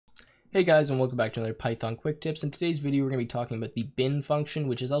Hey guys, and welcome back to another Python Quick Tips. In today's video, we're going to be talking about the bin function,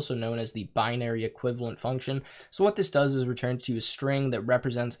 which is also known as the binary equivalent function. So what this does is return to you a string that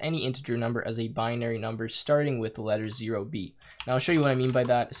represents any integer number as a binary number starting with the letter 0b. Now I'll show you what I mean by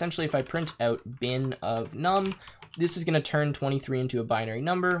that. Essentially, if I print out bin of num, this is going to turn 23 into a binary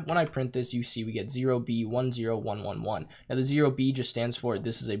number. When I print this, you see we get 0b10111. Now the 0b just stands for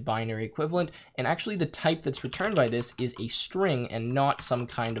this is a binary equivalent, and actually the type that's returned by this is a string and not some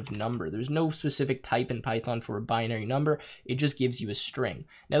kind of number. There's no specific type in Python for a binary number. It just gives you a string.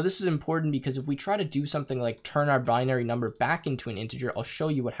 Now this is important because if we try to do something like turn our binary number back into an integer, I'll show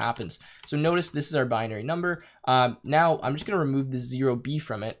you what happens. So notice this is our binary number. Now I'm just going to remove the 0b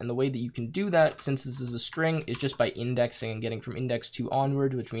from it, and the way that you can do that, since this is a string, is just by indexing and getting from index 2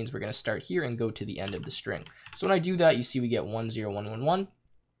 onward, which means we're going to start here and go to the end of the string. So when I do that, you see we get 10111.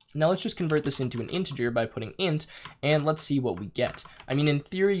 Now let's just convert this into an integer by putting int, and let's see what we get. I mean, in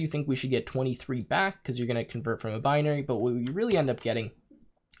theory, you think we should get 23 back because you're going to convert from a binary, but what we really end up getting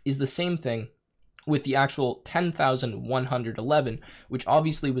is the same thing with the actual 10,111, which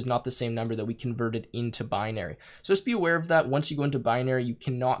obviously was not the same number that we converted into binary. So just be aware of that. Once you go into binary, you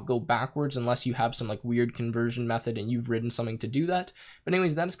cannot go backwards unless you have some like weird conversion method and you've written something to do that. But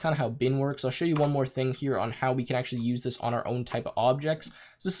anyways, that is kind of how bin works. I'll show you one more thing here on how we can actually use this on our own type of objects.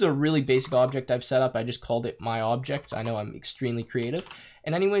 So this is a really basic object I've set up. I just called it my object. I know I'm extremely creative.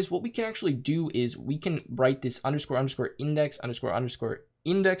 And anyways, what we can actually do is we can write this __index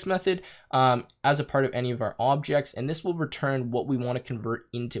method as a part of any of our objects, and this will return what we want to convert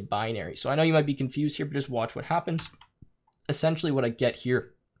into binary. So I know you might be confused here, but just watch what happens. Essentially what I get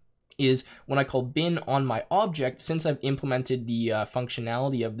here is when I call bin on my object, since I've implemented the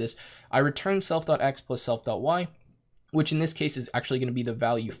functionality of this, I return self.x plus self.y, which in this case is actually going to be the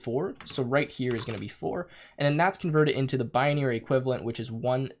value 4. So right here is going to be 4, and then that's converted into the binary equivalent, which is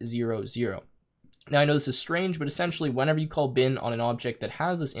 100. Now I know this is strange, but essentially whenever you call bin on an object that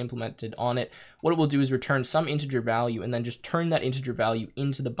has this implemented on it, what it will do is return some integer value and then just turn that integer value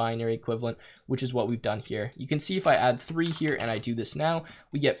into the binary equivalent, which is what we've done here. You can see if I add 3 here and I do this now,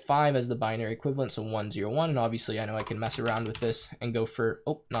 we get 5 as the binary equivalent, so 101, and obviously I know I can mess around with this and go for,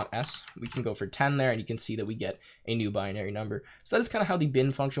 oh, not S, we can go for 10 there, and you can see that we get a new binary number. So that is kind of how the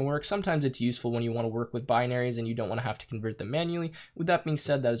bin function works. Sometimes it's useful when you want to work with binaries and you don't want to have to convert them manually. With that being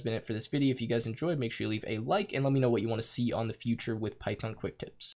said, that has been it for this video. If you guys enjoyed, make sure you leave a like and let me know what you want to see on the future with Python Quick Tips.